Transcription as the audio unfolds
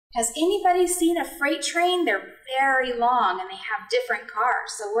Has anybody seen a freight train? They're very long and they have different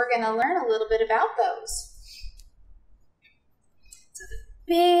cars. So we're going to learn a little bit about those. So the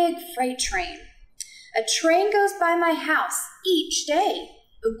big freight train. A train goes by my house each day.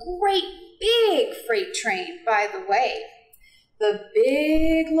 A great big freight train, by the way. The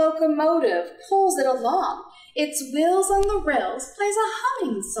big locomotive pulls it along. Its wheels on the rails plays a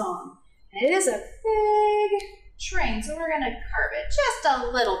humming song. And it is a big train, so we're going to curve it just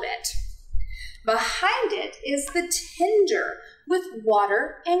a little bit. Behind it is the tender with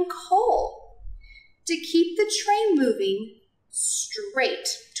water and coal to keep the train moving straight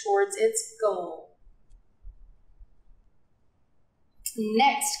towards its goal.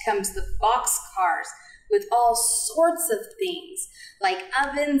 Next comes the boxcars with all sorts of things like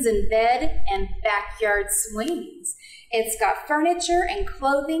ovens and bed and backyard swings. It's got furniture and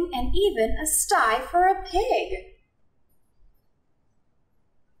clothing and even a sty for a pig.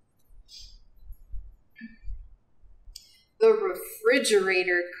 The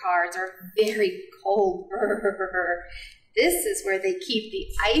refrigerator cars are very cold. This is where they keep the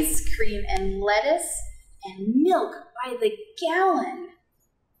ice cream and lettuce and milk by the gallon.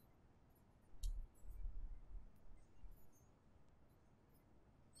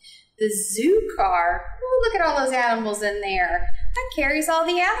 The zoo car, oh, look at all those animals in there. That carries all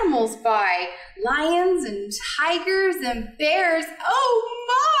the animals by. Lions and tigers and bears. Oh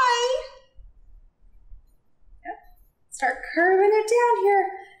my! Yep. Start curving it down here.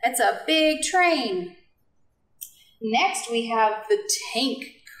 It's a big train. Next we have the tank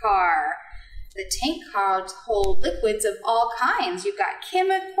car. The tank cars hold liquids of all kinds. You've got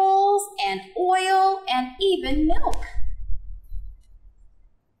chemicals and oil and even milk.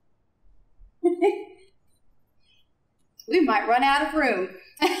 We might run out of room.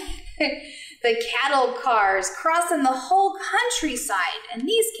 The cattle cars crossing the whole countryside, and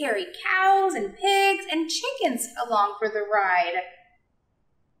these carry cows and pigs and chickens along for the ride.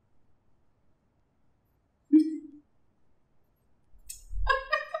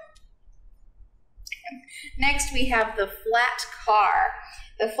 Next, we have the flat car.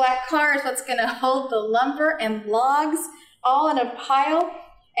 The flat car is what's going to hold the lumber and logs all in a pile,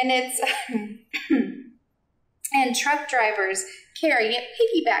 and it's and truck drivers carry it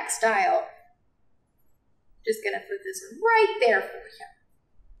piggyback style. Just going to put this right there for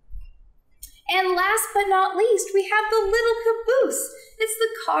you. And last but not least, we have the little caboose. It's the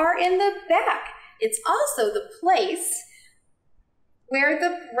car in the back. It's also the place where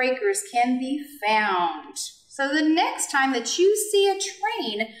the breakers can be found. So the next time that you see a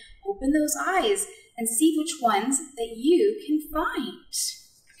train, open those eyes and see which ones that you can find.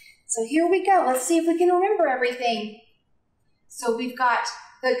 So here we go. Let's see if we can remember everything. So we've got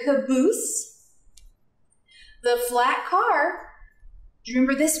the caboose, the flat car. Do you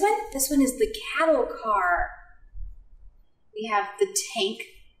remember this one? This one is the cattle car. We have the tank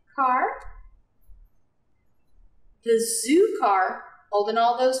car, the zoo car, holding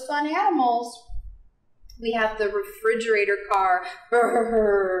all those fun animals. We have the refrigerator car,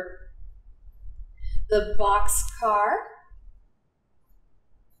 the box car,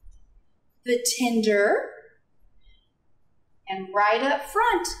 the tender, and right up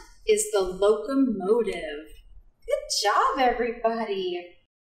front is the locomotive. Good job, everybody.